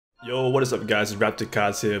Yo, what is up guys, it's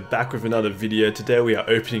RaptorCards here, back with another video. Today we are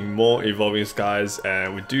opening more Evolving Skies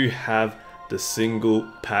and we do have the single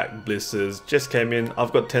pack blisters. Just came in.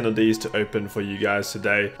 I've got 10 of these to open for you guys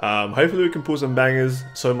today. Hopefully we can pull some bangers.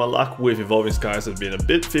 So my luck with Evolving Skies has been a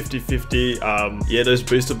bit 50-50. Yeah, those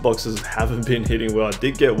booster boxes haven't been hitting well. I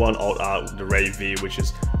did get one alt art with the Ray V, which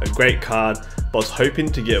is a great card, but I was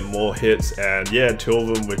hoping to get more hits, and yeah, 2 of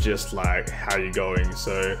them were just like, how you going?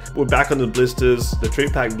 So we're back on the blisters. The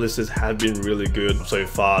 3-pack blisters have been really good so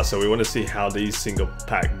far, so we want to see how these single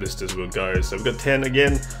pack blisters will go. So we've got 10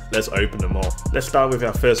 again. Let's open them all. Let's start with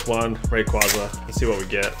our first one, Rayquaza. Let's see what we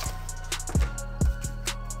get.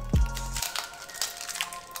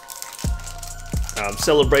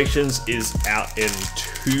 Celebrations is out in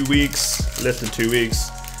 2 weeks, less than 2 weeks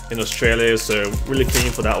in Australia, so really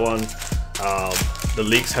keen for that one. The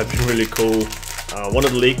leaks have been really cool. One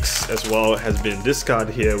of the leaks as well has been this card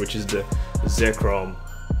here, which is the Zekrom.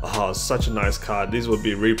 Oh, such a nice card. These will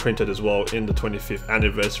be reprinted as well in the 25th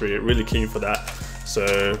anniversary. Really keen for that.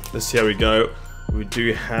 So let's see how we go. We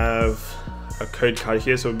do have a code card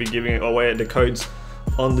here, so we'll be giving away the codes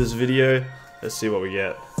on this video. Let's see what we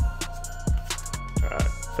get. Alright,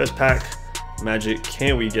 first pack, Magic.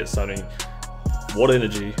 Can we get something? Water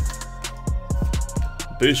Energy,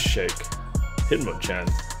 Boost Shake, Hitmonchan.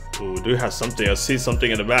 Ooh, we do have something. I see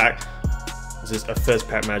something in the back. This is a first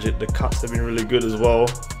pack Magic. The cuts have been really good as well.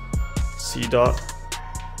 Seedot,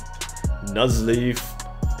 Nuzleaf,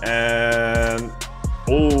 and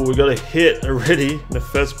oh, we got a hit already in the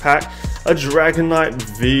first pack. A Dragonite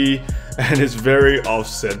V, and it's very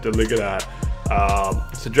offset. Look at that.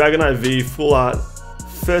 It's a Dragonite V full art.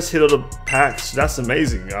 First hit of the packs. That's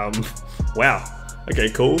amazing. Wow.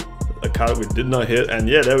 Okay, cool. A card we did not hit, and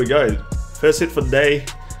yeah, there we go. First hit for the day,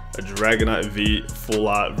 a Dragonite V full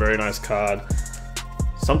art, very nice card.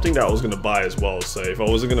 Something that I was gonna buy as well. So if I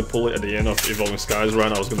wasn't gonna pull it at the end of Evolving Skies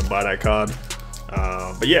run, I was gonna buy that card.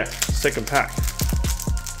 But yeah, second pack.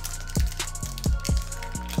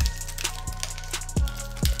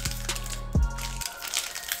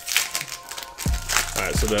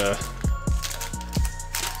 Alright, so there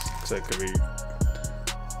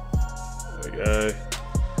we go.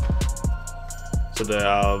 So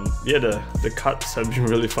the cuts have been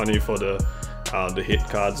really funny for the hit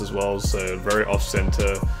cards as well. So very off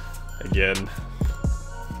center again,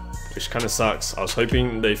 which kind of sucks. I was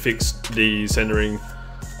hoping they fixed the centering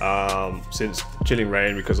since Chilling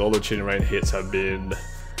Reign, because all the Chilling Reign hits have been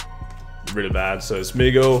really bad. So it's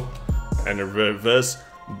Smeagol and a reverse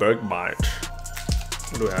Bergmite.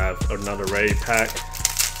 What do we have? Another Ray pack.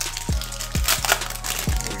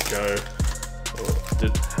 There we go. Oh, I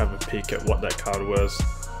did have a peek at what that card was.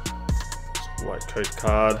 It's a white code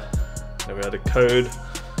card. Then we had a code.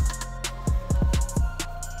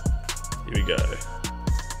 Here we go.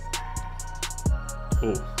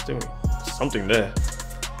 Oh, something there.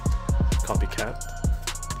 Copycat.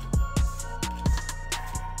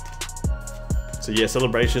 So yeah,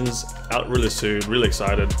 celebrations out really soon. Really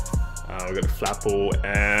excited. We got a Flapple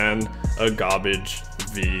and a Garbage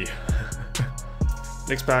V.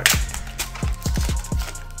 Next pack.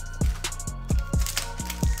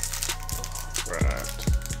 Right.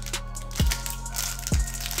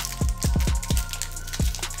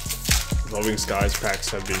 Evolving Skies packs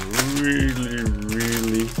have been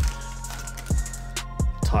really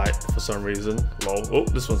tight for some reason. Lol. Oh,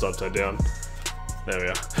 this one's upside down. There we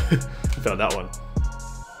are. Found that one.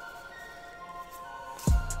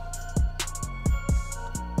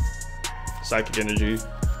 Psychic Energy.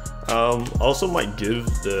 Also might give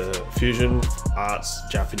the Fusion Arts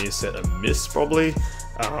Japanese set a miss probably,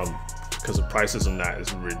 because the prices on that is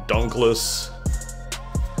redonkulous.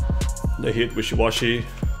 No hit, wishy-washy,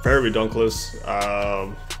 very redonkulous,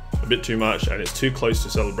 a bit too much, and it's too close to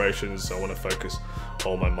Celebrations, so I want to focus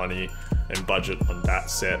all my money and budget on that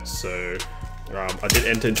set. So I did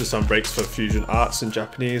enter into some breaks for Fusion Arts in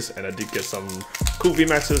Japanese, and I did get some cool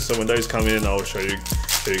VMAXs, so when those come in I'll show you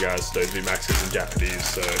guys those VMAXs in Japanese.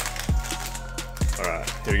 So alright,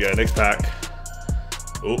 here we go, next pack.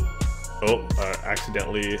 I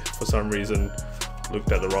accidentally, for some reason,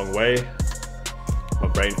 looked at the wrong way. My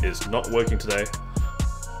brain is not working today.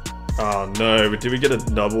 Oh no, did we get a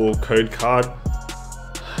double code card?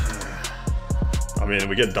 I mean,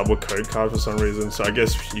 we get a double code card for some reason, so I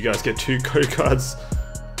guess you guys get 2 code cards.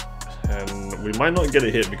 And we might not get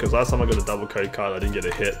a hit, because last time I got a double code card, I didn't get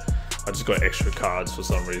a hit. I just got extra cards for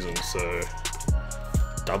some reason, so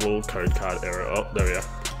double code card error. Oh, there we are.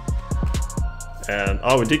 And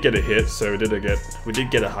oh, we did get a hit, so we did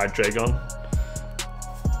get a Hydreigon.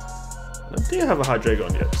 I don't think I have a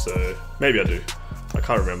Hydreigon yet, so maybe I do. I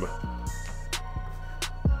can't remember.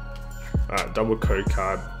 Alright, double code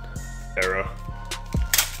card error.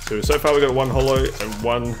 So far we got one holo and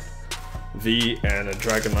one V and a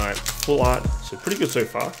Dragonite full art. So pretty good so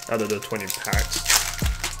far out of the 20 packs.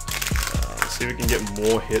 Let's see if we can get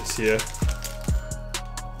more hits here.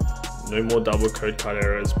 No more double code card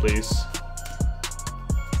errors, please.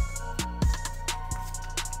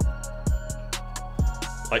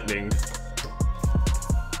 Lightning.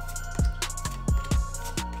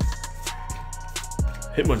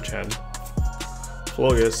 Hitmonchan,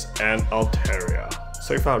 Florges, and Altaria.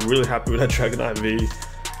 So far, I'm really happy with that Dragonite V.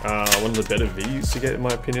 One of the better Vs to get, in my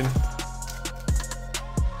opinion.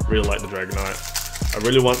 Really like the Dragonite. I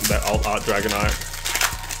really want that alt art Dragonite.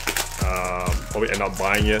 Probably end up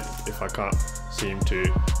buying it if I can't seem to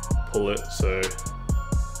pull it. So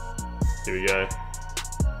here we go.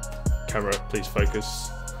 Camera, please focus.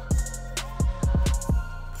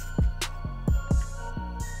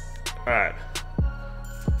 Alright.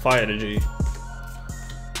 Fire Energy,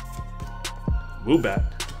 Woobat,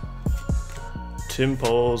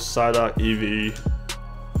 Timpole, Psyduck, Eevee,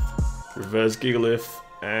 Reverse Gigalith,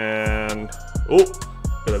 and oh,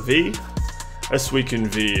 got a V, a Suicune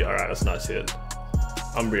V. Alright, that's a nice hit.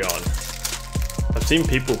 Umbreon. I've seen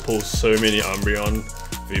people pull so many Umbreon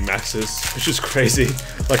VMAXs, which is crazy.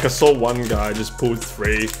 Like I saw one guy just pulled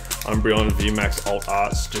 3 Umbreon VMAX alt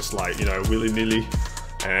arts, just like, you know, willy-nilly,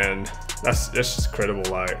 and that's just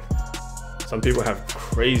incredible. Like, some people have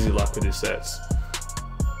crazy luck with these sets,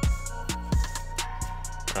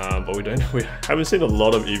 but we haven't seen a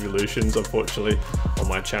lot of eeveelutions, unfortunately, on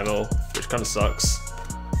my channel, which kind of sucks.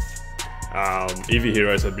 Eevee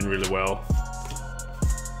Heroes have been really well,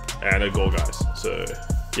 and a Gore Guys. So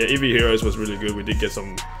yeah, Eevee Heroes was really good. We did get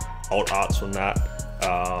some alt arts from that,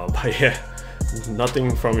 but yeah,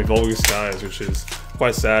 nothing from Evolving Skies, which is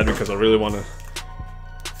quite sad because I really want to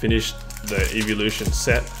finish the eeveelution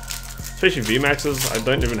set, especially VMAXs. I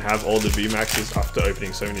don't even have all the VMAXs after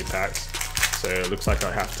opening so many packs, so it looks like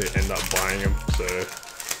I have to end up buying them. So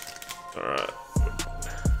alright,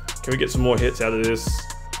 can we get some more hits out of this?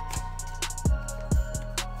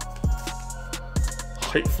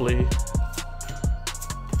 Hopefully.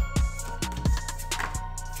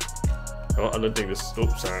 Oh, I don't think this,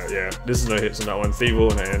 oops, sorry, yeah, this is no hits on that one.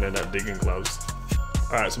 Thievul and then that Digging Gloves.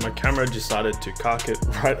 Alright, so my camera decided to cark it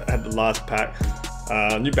right at the last pack.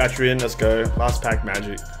 New battery in, let's go. Last pack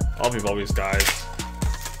magic of Evolving Skies.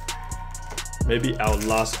 Maybe our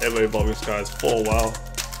last ever Evolving Skies for a while.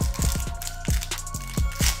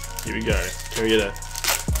 Here we go. Can we get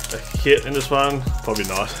a hit in this one? Probably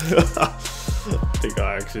not. I think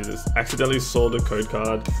I actually just accidentally saw the code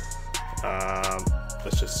card.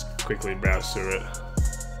 Let's just quickly browse through it.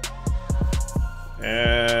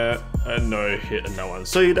 And no hit in that one.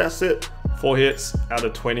 So yeah, that's it. 4 hits out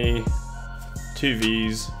of 20. 2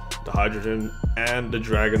 Vs, the Hydrogen, and the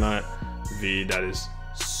Dragonite V that is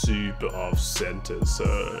super off center.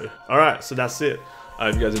 So alright, so that's it.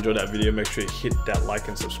 If you guys enjoyed that video, make sure you hit that like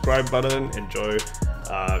and subscribe button. Enjoy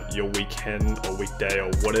your weekend or weekday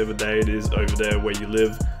or whatever day it is over there where you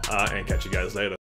live, and catch you guys later.